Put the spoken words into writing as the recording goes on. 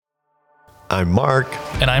I'm Mark.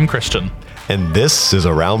 And I'm Christian. And this is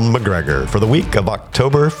Around McGregor for the week of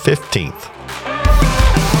October 15th.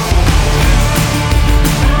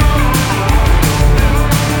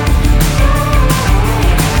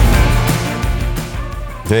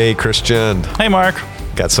 Hey, Christian. Hey, Mark.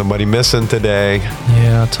 Got somebody missing today.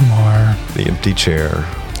 Yeah, Tamar. The empty chair.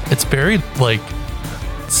 It's very,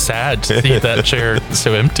 sad to see that chair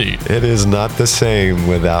so empty. It is not the same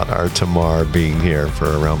without our Tamar being here for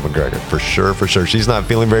Around McGregor. For sure. She's not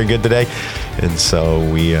feeling very good today. And so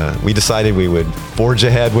we decided we would forge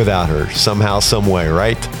ahead without her somehow, some way,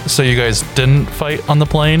 right? So you guys didn't fight on the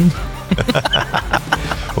plane?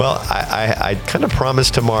 Well, I kind of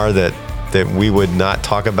promised Tamar that we would not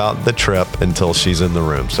talk about the trip until she's in the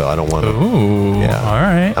room. So I don't want to. Ooh, yeah. All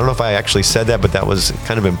right. I don't know if I actually said that, but that was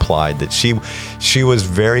kind of implied that she was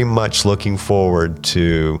very much looking forward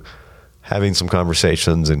to having some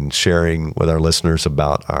conversations and sharing with our listeners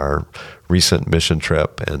about our recent mission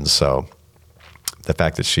trip. And so the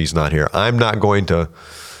fact that she's not here, I'm not going to,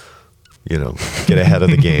 get ahead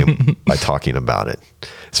of the game by talking about it.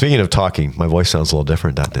 Speaking of talking, my voice sounds a little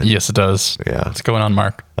different, doesn't it? Yes, it does. Yeah. What's going on,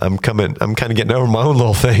 Mark? I'm kind of getting over my own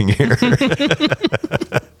little thing here.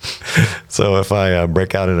 So if I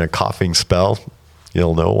break out in a coughing spell,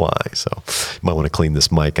 you'll know why. So you might want to clean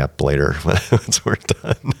this mic up later once we're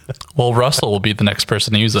done. Well, Russell will be the next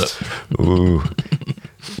person to use it. Ooh.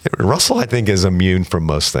 Russell, I think, is immune from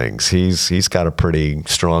most things. He's got a pretty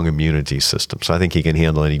strong immunity system, so I think he can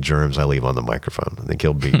handle any germs I leave on the microphone. I think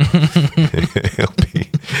he'll be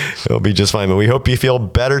just fine. But we hope you feel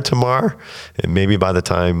better tomorrow, and maybe by the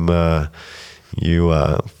time you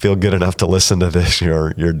feel good enough to listen to this,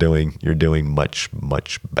 you're doing much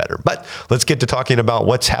better. But let's get to talking about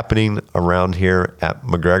what's happening around here at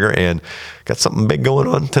McGregor, and got something big going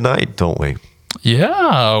on tonight, don't we?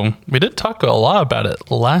 Yeah, we did talk a lot about it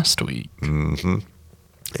last week. Mm-hmm.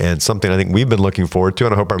 And something I think we've been looking forward to,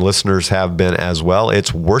 and I hope our listeners have been as well.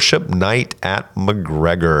 It's Worship Night at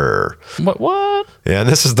McGregor. What? Yeah, and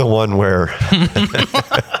this is the one where I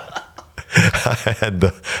had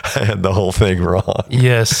the whole thing wrong.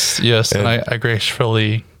 Yes, and I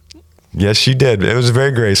gracefully. Yes, you did. It was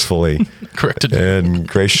very gracefully corrected me. And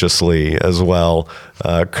graciously as well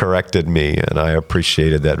corrected me, and I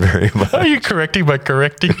appreciated that very much. Are you correcting by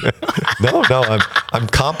correcting? No, I'm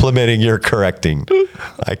complimenting your correcting.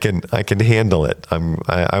 I can handle it.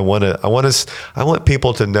 I want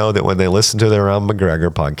people to know that when they listen to the Around McGregor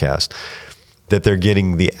podcast, that they're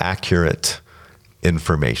getting the accurate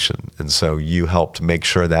information, and so you helped make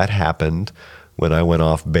sure that happened when I went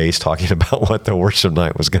off base talking about what the worship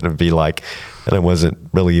night was going to be like, and I wasn't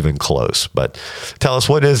really even close. But tell us,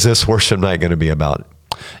 what is this worship night going to be about?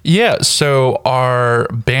 Yeah, so our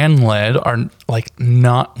band led, I'm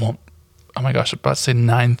about to say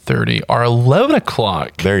 9:30. Our 11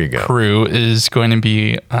 o'clock there you go. Crew is going to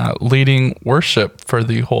be leading worship for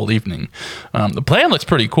the whole evening. The plan looks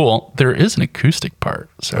pretty cool. There is an acoustic part.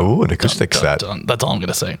 So an acoustic set. That's all I'm going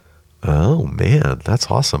to say. Oh, man, that's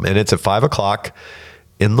awesome. And it's at 5 o'clock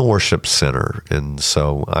in the worship center. And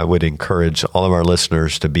so I would encourage all of our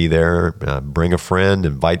listeners to be there, bring a friend,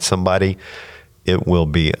 invite somebody. It will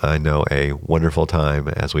be, I know, a wonderful time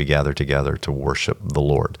as we gather together to worship the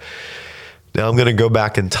Lord. Now I'm going to go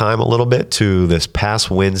back in time a little bit to this past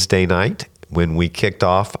Wednesday night when we kicked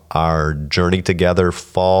off our Journey Together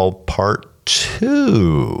Fall Part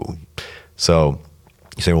 2. So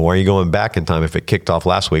you say, well, why are you going back in time if it kicked off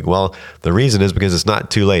last week? Well, the reason is because it's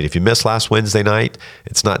not too late. If you missed last Wednesday night,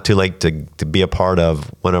 it's not too late to be a part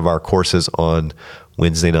of one of our courses on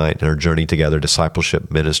Wednesday night in our Journey Together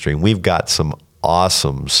Discipleship Ministry. And we've got some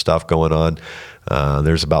awesome stuff going on.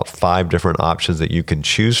 There's about 5 different options that you can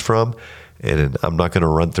choose from. And I'm not going to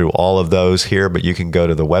run through all of those here, but you can go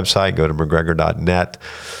to the website, go to McGregor.net.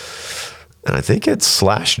 And I think it's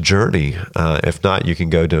 /journey. If not, you can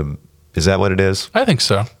go to, is that what it is? I think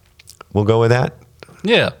so. We'll go with that?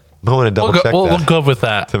 Yeah. I want to double check that. We'll go with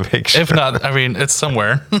that. To make sure. If not, it's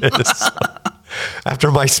somewhere.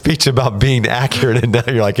 After my speech about being accurate, and now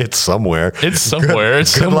you're like, it's somewhere. It's somewhere. It's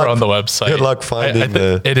somewhere on the website. Good luck finding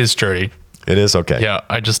it is Journey. It is? Okay. Yeah,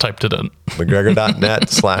 I just typed it in. McGregor.net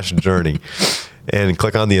 /journey. And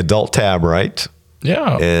click on the adult tab, right?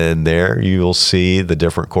 Yeah. And there you will see the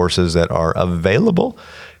different courses that are available.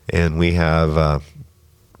 And we have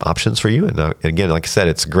options for you. And again, like I said,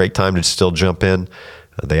 it's a great time to still jump in.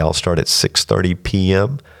 They all start at 6:30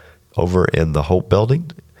 p.m. over in the Hope Building.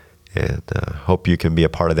 And hope you can be a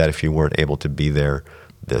part of that if you weren't able to be there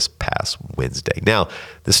this past Wednesday. Now,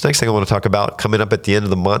 this next thing I want to talk about coming up at the end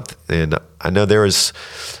of the month, and I know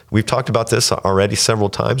we've talked about this already several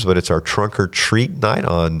times, but it's our Trunk or Treat night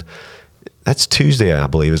on That's Tuesday, I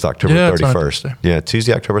believe, is October Yeah, it's on a 31st. Tuesday. Yeah,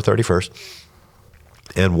 Tuesday, October 31st.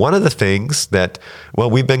 And one of the things that, well,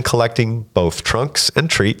 we've been collecting both trunks and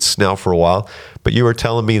treats now for a while, but you were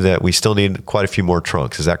telling me that we still need quite a few more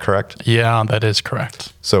trunks. Is that correct? Yeah, that is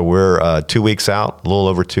correct. So we're 2 weeks out, a little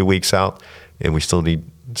over 2 weeks out, and we still need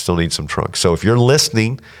some trunks. So if you're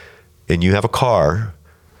listening and you have a car,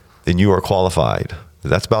 then you are qualified.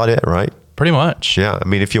 That's about it, right? Pretty much. Yeah. I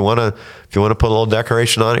mean, if you want to put a little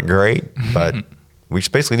decoration on it, great. But we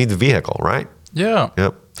just basically need the vehicle, right? Yeah.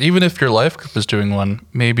 Yep. Even if your life group is doing one,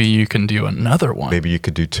 maybe you can do another one. Maybe you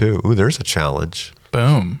could do 2. Ooh, there's a challenge.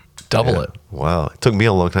 Boom. Double Yeah. it. Wow. It took me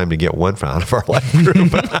a long time to get one out of our life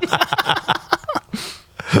group.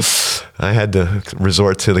 I had to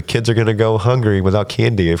resort to the kids are going to go hungry without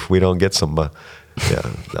candy if we don't get some.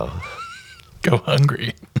 Yeah, no. Go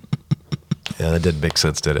hungry. Yeah, that didn't make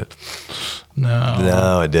sense, did it? No.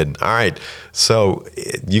 No, it didn't. All right. So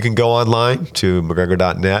you can go online to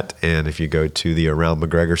McGregor.net, and if you go to the Around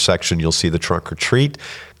McGregor section, you'll see the trunk or treat.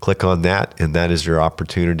 Click on that, and that is your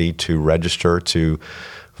opportunity to register to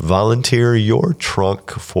volunteer your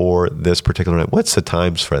trunk for this particular night. What's the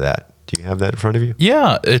times for that? Do you have that in front of you?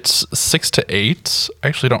 Yeah, it's 6 to 8. I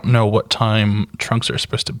actually don't know what time trunks are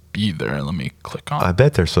supposed to be there. Let me click on. I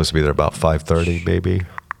bet they're supposed to be there about 5:30, maybe.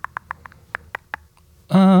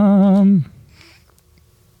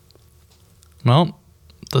 Well,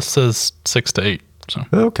 this says 6 to 8. So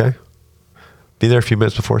Okay. Be there a few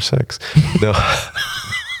minutes before 6. No.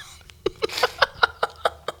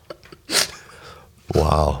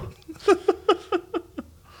 Wow.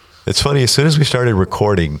 It's funny. As soon as we started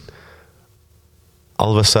recording,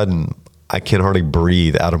 all of a sudden, I can hardly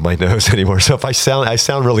breathe out of my nose anymore. So if I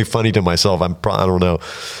sound really funny to myself. I don't know.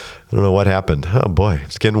 I don't know what happened. Oh boy,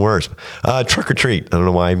 it's getting worse. Trunk or treat. I don't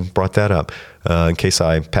know why I brought that up. In case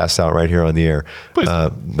I passed out right here on the air.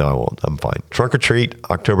 No, I won't. I'm fine. Trunk or treat,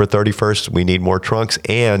 October 31st. We need more trunks,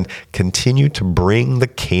 and continue to bring the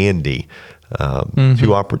candy.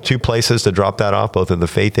 Two places to drop that off, both in the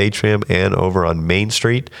Faith Atrium and over on Main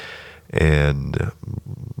Street. And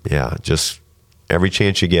yeah, just every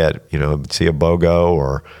chance you get, see a BOGO,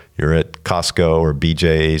 or you're at Costco or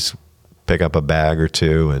BJ's, pick up a bag or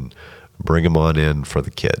two and bring them on in for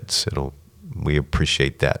the kids. We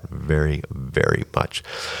appreciate that very, very much.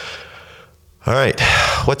 All right.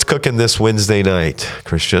 What's cooking this Wednesday night,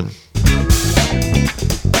 Christian?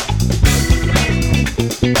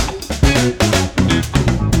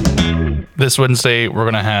 this Wednesday, we're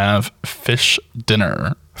going to have fish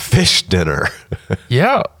dinner. Fish dinner.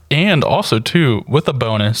 Yeah. And also, too, with a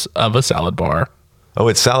bonus of a salad bar. Oh,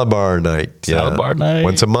 it's salad bar night. Salad bar night.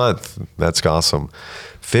 Once a month. That's awesome.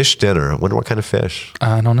 Fish dinner. I wonder what kind of fish.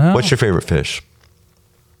 I don't know. What's your favorite fish?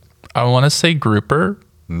 I want to say grouper.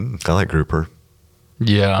 I like grouper.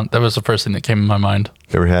 Yeah, that was the first thing that came in my mind.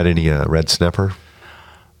 Ever had any red snapper?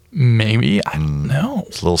 Maybe. I don't know.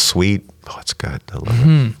 It's a little sweet. Oh, it's good. I love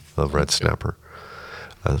it. I love red snapper.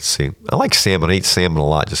 Let's see. I like salmon. I eat salmon a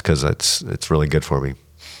lot just because it's really good for me.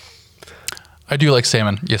 I do like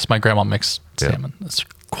salmon. Yes, my grandma makes salmon. It's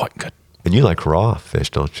quite good. And you like raw fish,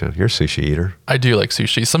 don't you? You're a sushi eater. I do like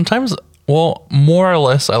sushi. Sometimes, well, more or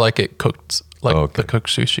less, I like it cooked, like the cooked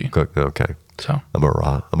sushi. Cooked. Okay. So I'm a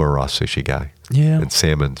raw sushi guy. Yeah. And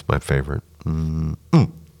salmon's my favorite.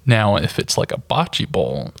 Now, if it's like a bocce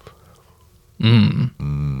bowl,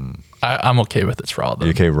 I'm okay with it's raw though.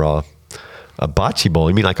 You okay raw? A bocce bowl?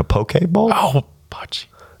 You mean like a poke bowl? Oh, bocce.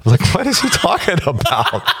 I'm like, what is he talking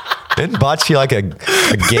about? Isn't bocce like a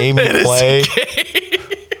game you play?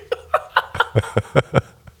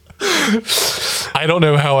 I don't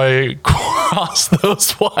know how I cross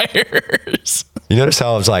those wires. You notice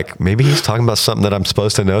how I was like, maybe he's talking about something that I'm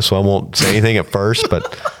supposed to know, so I won't say anything at first. But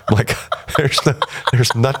I'm like,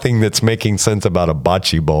 there's nothing that's making sense about a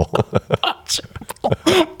bocce bowl.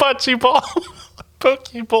 Bocce ball.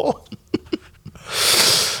 Poke bowl.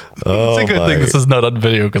 Oh, it's a good thing this is not on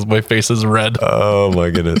video because my face is red. Oh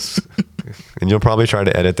my goodness. And you'll probably try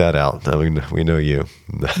to edit that out. I mean, we know you.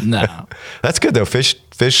 No. That's good though. Fish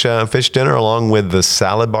dinner along with the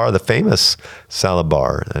salad bar, the famous salad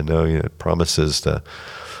bar. I know it promises to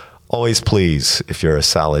always please if you're a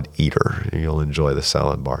salad eater. You'll enjoy the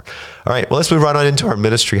salad bar. All right, well, let's move right on into our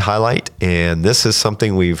ministry highlight. And this is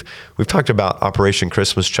something we've talked about, Operation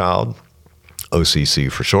Christmas Child,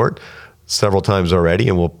 OCC for short, several times already,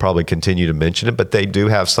 and we'll probably continue to mention it. But they do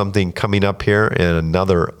have something coming up here in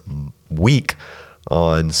another week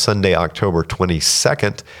on Sunday, October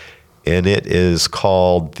 22nd, and it is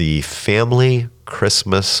called the Family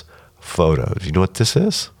Christmas Photos. You know what this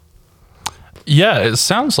is? Yeah, it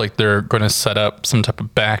sounds like they're going to set up some type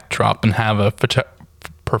of backdrop and have a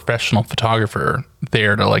professional photographer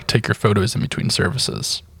there to like take your photos in between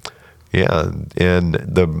services. Yeah, and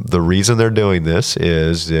the reason they're doing this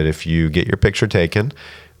is that if you get your picture taken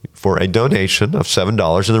for a donation of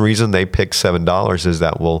 $7, and the reason they pick $7 is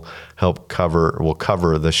that will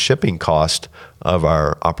cover the shipping cost of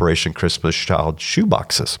our Operation Christmas Child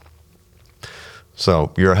shoeboxes.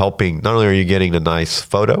 So you're helping. Not only are you getting a nice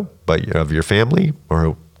photo, but of your family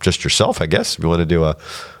or just yourself, I guess, if you want to do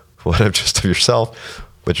one just of yourself,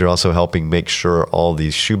 but you're also helping make sure all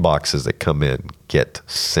these shoe boxes that come in get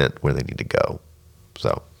sent where they need to go.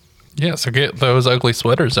 So yeah, so get those ugly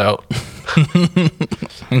sweaters out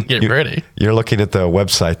and get ready. You're looking at the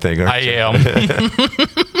website thing, aren't you? I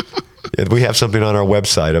am. We have something on our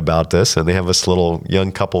website about this, and they have this little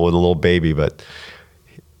young couple with a little baby, but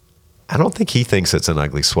I don't think he thinks it's an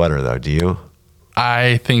ugly sweater, though. Do you?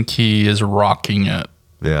 I think he is rocking it.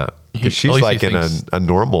 Yeah, because she's like in a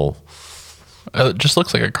normal. It just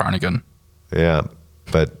looks like a cardigan. Yeah,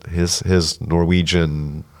 but his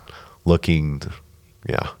Norwegian looking,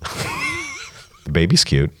 yeah. The baby's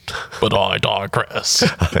cute. But I digress.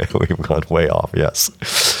 We've gone way off, yes.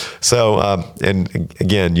 So, and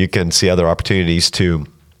again, you can see other opportunities to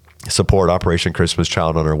support Operation Christmas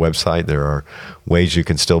Child on our website. There are ways you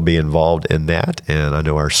can still be involved in that. And I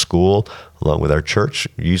know our school, along with our church,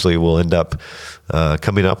 usually will end up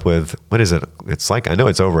coming up with, what is it? It's like, I know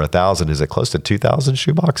it's over 1,000. Is it close to 2,000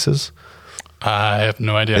 shoe boxes? I have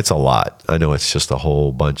no idea. It's a lot. I know it's just a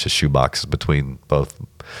whole bunch of shoe boxes between both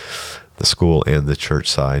the school and the church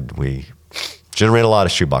side. We generate a lot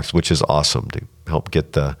of shoe boxes, which is awesome to help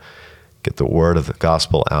get the word of the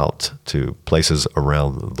gospel out to places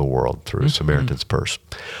around the world through Samaritan's Purse.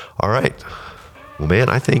 All right. Well, man,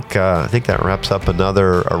 I think that wraps up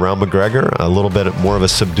another Around McGregor, a little bit more of a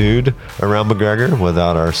subdued Around McGregor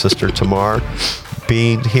without our sister Tamar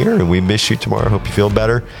being here. And we miss you, Tamar. I hope you feel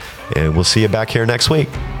better. And we'll see you back here next week.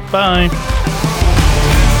 Bye.